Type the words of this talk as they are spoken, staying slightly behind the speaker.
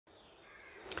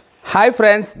Hi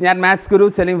friends, I am Maths Guru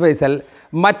Saleem Faisal.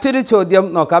 മറ്റൊരു ചോദ്യം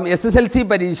നോക്കാം. എസ്എസ്എൽസി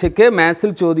പരീക്ഷയ്ക്ക്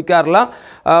മാത്സിൽ ചോദിക്കാറുള്ള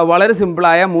വളരെ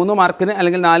സിമ്പിളായ 3 മാർക്കിന്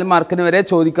അല്ലെങ്കിൽ 4 മാർക്കിന് വരെ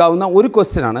ചോദിക്കാവുന്ന ഒരു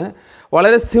ക്വസ്റ്റ്യൻ ആണ്.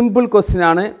 വളരെ സിമ്പിൾ ക്വസ്റ്റ്യൻ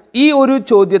ആണ്. ഈ ഒരു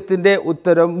ചോദ്യത്തിൻ്റെ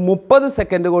ഉത്തരം 30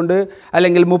 സെക്കൻഡ് കൊണ്ട്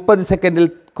അല്ലെങ്കിൽ 30 സെക്കൻഡിൽ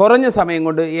കുറഞ്ഞ സമയം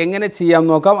കൊണ്ട് എങ്ങനെ ചെയ്യാം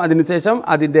നോക്കാം. അതിനുശേഷം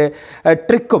അതിൻ്റെ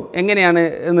ട്രിക്കും എങ്ങനെയാണ്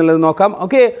എന്നുള്ളത് നോക്കാം.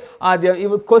 ഓക്കെ, ആദ്യം ഈ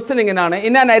ക്വസ്റ്റ്യൻ ഇങ്ങനെയാണ്.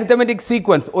 ഇൻ ആൻ അരിത്തമെറ്റിക്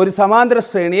സീക്വൻസ്, ഒരു സമാന്തര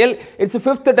ശ്രേണിയിൽ ഇറ്റ്സ്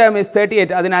 5th ടേം ഈസ്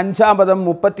 38, അതിന് 5ാം പദം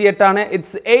 38 ആണ്.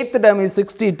 ഇറ്റ്സ് 8th ടേം ഈസ്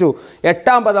 62,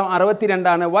 8ാം പദം 62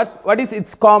 ആണ്. What is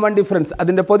it's common difference?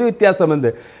 അതിൻ്റെ പൊതു വ്യത്യാസം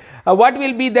എന്ത്? What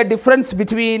will be the difference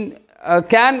between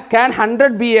can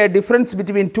 100 be a difference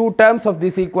between two terms of the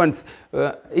sequence?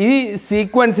 ഈ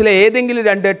സീക്വൻസിലെ ഏതെങ്കിലും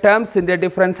രണ്ട് ടേംസിൻ്റെ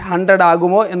ഡിഫറൻസ് 100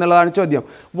 ആകുമോ എന്നുള്ളതാണ് ചോദ്യം.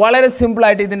 വളരെ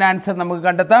സിമ്പിളായിട്ട് ഇതിൻ്റെ ആൻസർ നമുക്ക്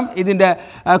കണ്ടെത്താം. ഇതിൻ്റെ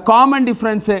കോമൺ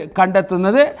ഡിഫറൻസ്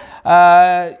കണ്ടെത്തുന്നത്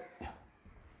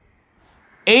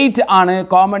 8 ആണ്.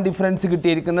 കോമൺ ഡിഫറൻസ്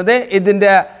കിട്ടിയിരിക്കുന്നത്.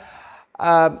 ഇതിൻ്റെ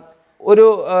ഒരു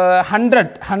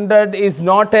 100 is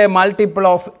not a multiple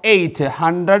of 8.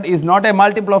 100 is not a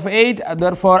multiple of 8,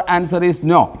 therefore answer is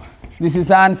no. This is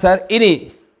the answer. ഇനി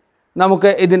നമുക്ക്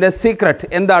ഇതിൻ്റെ സീക്രട്ട്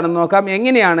എന്താണെന്ന് നോക്കാം.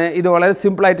 എങ്ങനെയാണ് ഇത് വളരെ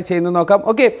സിമ്പിളായിട്ട് ചെയ്യുന്നത് നോക്കാം.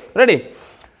 Okay, ready?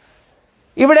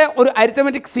 ഇവിടെ ഒരു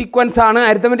അരിത്തമെറ്റിക് സീക്വൻസ് ആണ്.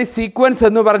 അരിത്തമെറ്റിക് സീക്വൻസ്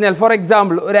എന്ന് പറഞ്ഞാൽ, ഫോർ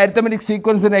എക്സാമ്പിൾ, ഒരു അരിത്തമെറ്റിക്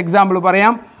സീക്വൻസിൻ്റെ എക്സാമ്പിൾ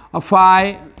പറയാം.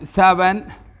 5, 7,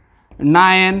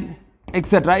 9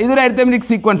 എക്സെട്ര. ഇതൊരു അരിത്തമെറ്റിക്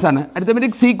സീക്വൻസ് ആണ്.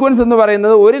 അരിത്തമെറ്റിക് സീക്വൻസ് എന്ന്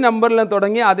പറയുന്നത് ഒരു നമ്പറിൽ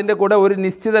തുടങ്ങി അതിൻ്റെ കൂടെ ഒരു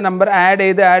നിശ്ചിത നമ്പർ ആഡ്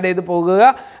ചെയ്ത് പോകുക,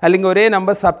 അല്ലെങ്കിൽ ഒരേ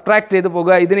നമ്പർ സബ്ട്രാക്ട് ചെയ്ത്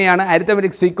പോകുക. ഇതിനെയാണ്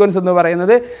അരിത്തമെറ്റിക് സീക്വൻസ് എന്ന്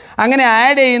പറയുന്നത്. അങ്ങനെ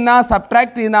ആഡ് ചെയ്യുന്ന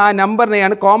സബ്ട്രാക്ട് ചെയ്യുന്ന ആ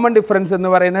നമ്പറിനെയാണ് കോമൺ ഡിഫറൻസ് എന്ന്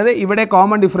പറയുന്നത്. ഇവിടെ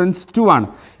കോമൺ ഡിഫറൻസ് 2 ആണ്.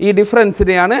 ഈ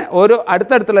ഡിഫറൻസിനെയാണ്, ഓരോ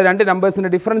അടുത്തടുത്തുള്ള രണ്ട്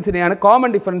നമ്പേഴ്സിൻ്റെ ഡിഫറൻസിനെയാണ്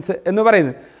കോമൺ ഡിഫറൻസ് എന്ന്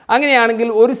പറയുന്നത്.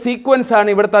 അങ്ങനെയാണെങ്കിൽ ഒരു സീക്വൻസ് ആണ്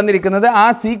ഇവിടെ തന്നിരിക്കുന്നത്. ആ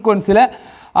സീക്വൻസിൽ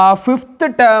 5th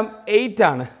ടേം 8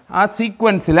 ആണ്. ആ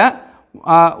സീക്വൻസിൽ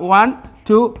 1,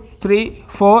 2, 3,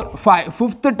 4, 5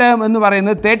 5th ടേം എന്ന്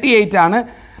പറയുന്നത് 38 ആണ്.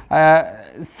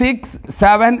 6,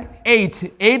 7, 8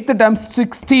 8th ടേം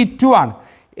 62 ആണ്.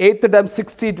 8th ടേം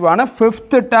 62 ആണ്.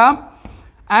 5th term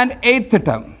and 8th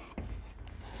term.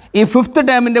 ഈ 5th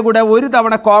ടേമിൻ്റെ കൂടെ ഒരു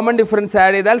തവണ കോമൺ ഡിഫറൻസ്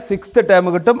ആഡ് ചെയ്താൽ 6th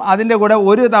ടേം കിട്ടും. അതിൻ്റെ കൂടെ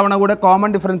ഒരു തവണ കൂടെ കോമൺ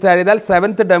ഡിഫറൻസ് ആഡ് ചെയ്താൽ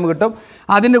 7th ടേം കിട്ടും.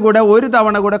 അതിൻ്റെ കൂടെ ഒരു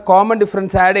തവണ കൂടെ കോമൺ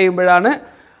ഡിഫറൻസ് ആഡ് ചെയ്യുമ്പോഴാണ്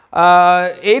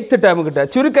 8th ടേം കിട്ടുക.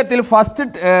 ചുരുക്കത്തിൽ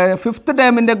 5th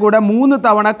ടേമിൻ്റെ കൂടെ 3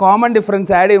 തവണ കോമൺ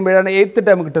ഡിഫറൻസ് ആഡ് ചെയ്യുമ്പോഴാണ് 8th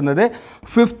ടേം കിട്ടുന്നത്.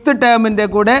 5th ടേമിൻ്റെ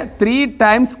കൂടെ 3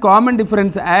 ടൈംസ് കോമൺ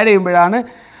ഡിഫറൻസ് ആഡ് ചെയ്യുമ്പോഴാണ്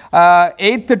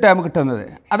 8th ടേം കിട്ടുന്നത്.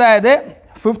 അതായത്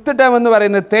 5th ടേം എന്ന്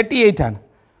പറയുന്നത് 38 ആണ്.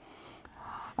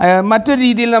 മറ്റൊരു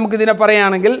രീതിയിൽ നമുക്കിതിനെ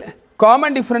പറയുകയാണെങ്കിൽ,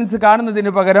 കോമൺ ഡിഫറൻസ്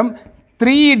കാണുന്നതിന് പകരം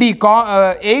 3D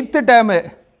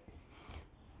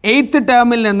 8th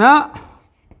ടേമിൽ നിന്ന്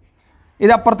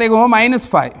ഇത് അപ്പുറത്തേക്ക് പോകുമ്പോൾ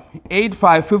 -5, 8,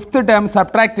 5 5th ടേം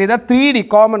സബ്ട്രാക്ട് ചെയ്താൽ 3D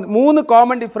കോമൺ 3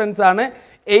 കോമൺ ഡിഫറൻസ് ആണ്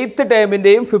 8th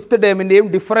ടേമിൻ്റെയും 5th ടേമിൻ്റെയും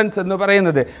ഡിഫറൻസ് എന്ന്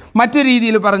പറയുന്നത്. മറ്റൊരു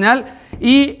രീതിയിൽ പറഞ്ഞാൽ,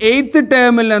 ഈ 8th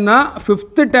ടേമിൽ നിന്ന്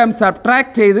 5th ടേം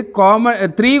സബ്ട്രാക്ട് ചെയ്ത്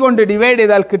 3 കൊണ്ട് ഡിവൈഡ്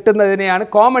ചെയ്താൽ കിട്ടുന്നതിനെയാണ്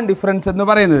കോമൺ ഡിഫറൻസ് എന്ന്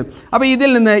പറയുന്നത്. അപ്പോൾ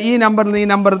ഇതിൽ നിന്ന് ഈ നമ്പറിൽ നിന്ന് ഈ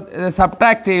നമ്പർ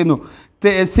സബ്ട്രാക്ട് ചെയ്യുന്നു.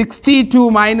 62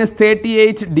 -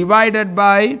 38 divided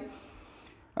by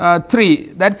 3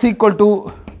 that's equal to,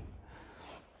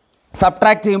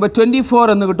 subtract ചെയ്യുമ്പോൾ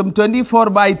 24 എന്ന് കിട്ടും.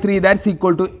 24/3 ദാറ്റ്സ്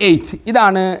ഈക്വൽ ടു 8.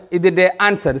 ഇതാണ് ഇതിൻ്റെ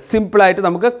ആൻസർ. സിമ്പിളായിട്ട്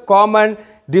നമുക്ക് കോമൺ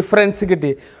ഡിഫറൻസ്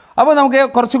കിട്ടി. അപ്പോൾ നമുക്ക്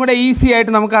കുറച്ചും കൂടെ ഈസി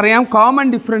ആയിട്ട് നമുക്കറിയാം കോമൺ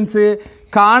ഡിഫറൻസ്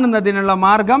കാണുന്നതിനുള്ള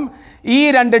മാർഗം. ഈ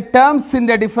രണ്ട്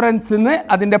ടേംസിൻ്റെ ഡിഫറൻസിൽ നിന്ന്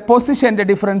അതിൻ്റെ പൊസിഷൻ്റെ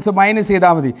ഡിഫറൻസ് മൈനസ്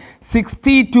ചെയ്താൽ മതി.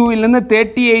 62ൽ നിന്ന്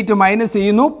 38 മൈനസ്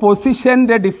ചെയ്യുന്നു.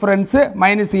 പൊസിഷൻ്റെ ഡിഫറൻസ്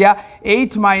മൈനസ് ചെയ്യുക.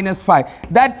 8 - 5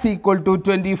 that's equal to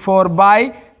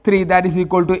 24/3 that is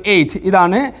equal to 8.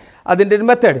 ഇതാണ് അതിൻ്റെ ഒരു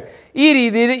മെത്തേഡ്. ഈ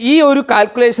രീതിയിൽ ഈ ഒരു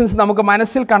കാൽക്കുലേഷൻസ് നമുക്ക്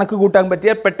മനസ്സിൽ കണക്ക് കൂട്ടാൻ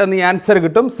പറ്റിയാൽ പെട്ടെന്ന് ഈ ആൻസർ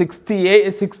കിട്ടും.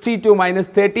 62 -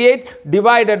 38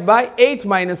 ഡിവൈഡഡ് ബൈ 8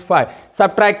 - 5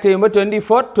 സബ്ട്രാക്ട് ചെയ്യുമ്പോൾ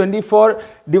 24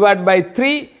 divide by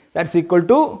 3 that's equal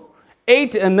to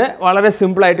 8 എന്ന് വളരെ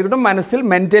സിമ്പിളായിട്ട് കിട്ടും. മനസ്സിൽ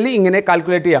മെൻ്റലി ഇങ്ങനെ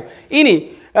കാൽക്കുലേറ്റ് ചെയ്യാം. ഇനി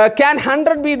can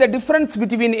 100 be the difference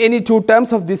between any two terms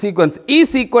of the sequence? ഈ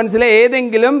സീക്വൻസിലെ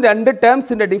ഏതെങ്കിലും രണ്ട്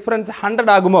ടേംസിൻ്റെ ഡിഫറൻസ് 100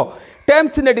 ആകുമോ?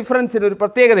 ടേംസിൻ്റെ ഡിഫറൻസിന് ഒരു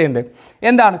പ്രത്യേകതയുണ്ട്.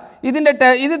 എന്താണ്?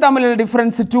 ഇത് തമ്മിലുള്ള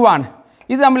ഡിഫറൻസ് 2 ആണ്.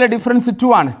 ഇത് തമ്മിലുള്ള ഡിഫറൻസ്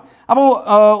 2 ആണ്. അപ്പോൾ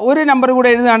ഒരു നമ്പർ കൂടെ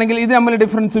എഴുതുകയാണെങ്കിൽ ഇത് തമ്മിലുള്ള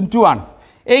ഡിഫറൻസും 2 ആണ്.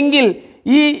 എങ്കിൽ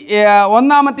ഈ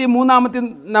ഒന്നാമത്തെയും മൂന്നാമത്തെയും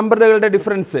നമ്പറുകളുടെ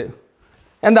ഡിഫറൻസ്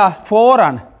എന്താ? 4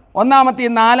 ആണ്.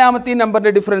 ഒന്നാമത്തെയും നാലാമത്തെയും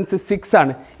നമ്പറിൻ്റെ ഡിഫറൻസ് 6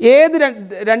 ആണ്. ഏത്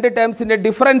രണ്ട് ടേംസിൻ്റെ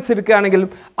ഡിഫറൻസ് എടുക്കുകയാണെങ്കിലും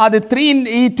അത് 3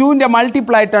 ഈ 2ൻ്റെ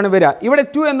മൾട്ടിപ്പിൾ ആയിട്ടാണ് വരിക. ഇവിടെ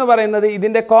 2 എന്ന് പറയുന്നത്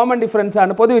ഇതിൻ്റെ കോമൺ ഡിഫറൻസ്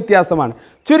ആണ്, പൊതുവ്യത്യാസമാണ്.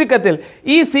 ചുരുക്കത്തിൽ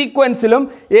ഈ സീക്വൻസിലും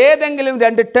ഏതെങ്കിലും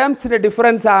രണ്ട് ടേംസിൻ്റെ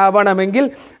ഡിഫറൻസ് ആവണമെങ്കിൽ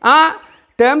ആ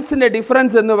ടേംസിൻ്റെ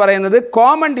ഡിഫറൻസ് എന്ന് പറയുന്നത്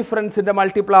കോമൺ ഡിഫറൻസിൻ്റെ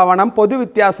മൾട്ടിപ്പിൾ ആവണം,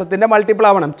 പൊതുവ്യത്യാസത്തിൻ്റെ മൾട്ടിപ്പിൾ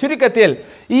ആവണം. ചുരുക്കത്തിൽ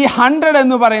ഈ 100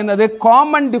 എന്ന് പറയുന്നത്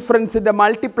കോമൺ ഡിഫറൻസിൻ്റെ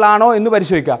മൾട്ടിപ്പിൾ ആണോ എന്ന്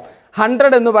പരിശോധിക്കാം.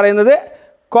 100 എന്ന് പറയുന്നത്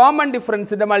കോമൺ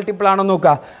ഡിഫറൻസിൻ്റെ മൾട്ടിപ്പിൾ ആണോ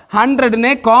നോക്കുക.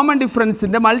 100നെ കോമൺ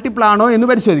ഡിഫറൻസിൻ്റെ മൾട്ടിപ്പിൾ ആണോ എന്ന്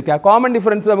പരിശോധിക്കുക. കോമൺ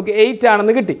ഡിഫറൻസ് നമുക്ക് 8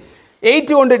 ആണെന്ന് കിട്ടി.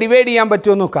 8 കൊണ്ട് ഡിവൈഡ് ചെയ്യാൻ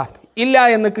പറ്റുമോ നോക്കുക. ഇല്ല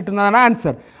എന്ന് കിട്ടുന്നതാണ്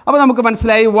ആൻസർ. അപ്പോൾ നമുക്ക്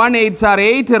മനസ്സിലായി 1 8s are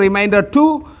 8, reminder 2.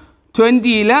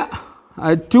 20ൽ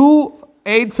 2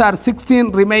 8s are 16,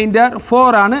 reminder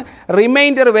 4 ആണ്.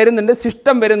 റിമൈൻഡർ വരുന്നുണ്ട്,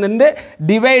 സിസ്റ്റം വരുന്നുണ്ട്,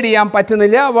 ഡിവൈഡ് ചെയ്യാൻ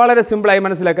പറ്റുന്നില്ല. വളരെ സിമ്പിളായി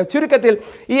മനസ്സിലാക്കുക. ചുരുക്കത്തിൽ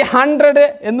ഈ 100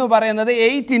 എന്ന് പറയുന്നത്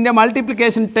 8ൻ്റെ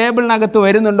മൾട്ടിപ്ലിക്കേഷൻ ടേബിളിനകത്ത്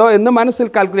വരുന്നുണ്ടോ എന്ന് മനസ്സിൽ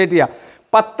കാൽക്കുലേറ്റ് ചെയ്യുക.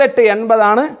 10 8 80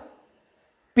 ആണ്.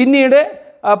 പിന്നീട്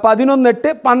 11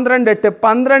 8 12 8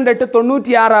 12 8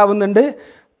 96 ആവുന്നുണ്ട്.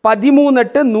 13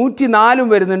 8 104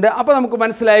 വരുന്നുണ്ട്. അപ്പോൾ നമുക്ക്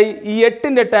മനസ്സിലായി ഈ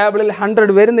 8ൻ്റെ ടേബിളിൽ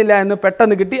 100 വരുന്നില്ല എന്ന്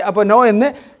പെട്ടെന്ന് കിട്ടി. അപ്പോൾ നോ എന്ന്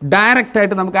ഡയറക്റ്റ്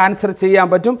ആയിട്ട് നമുക്ക് ആൻസർ ചെയ്യാൻ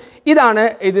പറ്റും. ഇതാണ്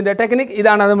ഇതിൻ്റെ ടെക്നിക്ക്.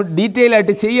 ഇതാണ് നമ്മൾ ഡീറ്റെയിൽ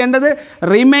ആയിട്ട് ചെയ്യേണ്ടത്.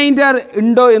 റിമൈൻഡർ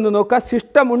ഉണ്ടോ എന്ന് നോക്കുക.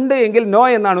 സിസ്റ്റം ഉണ്ട് എങ്കിൽ നോ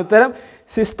എന്നാണ് ഉത്തരം.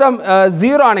 സിസ്റ്റം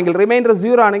 0 ആണെങ്കിൽ, റിമൈൻഡർ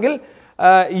 0 ആണെങ്കിൽ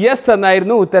യെസ്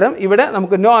എന്നായിരുന്നു ഉത്തരം. ഇവിടെ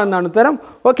നമുക്ക് നോ എന്നാണ് ഉത്തരം.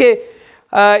 ഓക്കെ,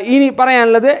 ഇനി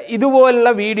പറയാനുള്ളത് ഇതുപോലുള്ള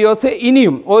വീഡിയോസ്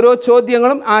ഇനിയും ഓരോ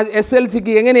ചോദ്യങ്ങളും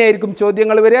SLCക്ക് എങ്ങനെയായിരിക്കും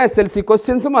ചോദ്യങ്ങൾ വരിക, SLC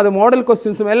ക്വസ്റ്റ്യൻസും അത് മോഡൽ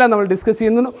ക്വസ്റ്റ്യൻസും എല്ലാം നമ്മൾ ഡിസ്കസ്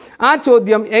ചെയ്യുന്നു. ആ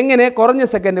ചോദ്യം എങ്ങനെ കുറഞ്ഞ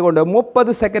സെക്കൻഡ് കൊണ്ട്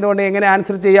 30 സെക്കൻഡ് കൊണ്ട് എങ്ങനെ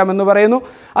ആൻസർ ചെയ്യാമെന്ന് പറയുന്നു.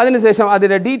 അതിനുശേഷം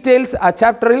അതിൻ്റെ ഡീറ്റെയിൽസ് ആ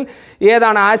ചാപ്റ്ററിൽ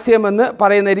ഏതാണ് ആശയമെന്ന്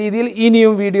പറയുന്ന രീതിയിൽ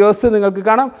ഇനിയും വീഡിയോസ് നിങ്ങൾക്ക്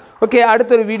കാണാം. ഓക്കെ,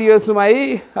 അടുത്തൊരു വീഡിയോസുമായി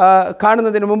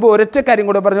കാണുന്നതിന് മുമ്പ് ഒരൊറ്റ കാര്യം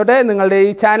കൂടെ പറഞ്ഞോട്ടെ. നിങ്ങളുടെ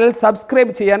ഈ ചാനൽ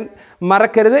സബ്സ്ക്രൈബ് ചെയ്യാൻ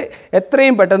മറക്കരുത്.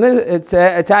 എത്രയും പെട്ടെന്ന്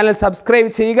ചാനൽ സബ്സ്ക്രൈബ്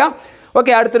ചെയ്യുക.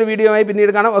 ഓക്കെ, അടുത്തൊരു വീഡിയോയുമായി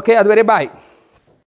പിന്നീട് കാണാം. ഓക്കെ, അതുവരെ ബൈ.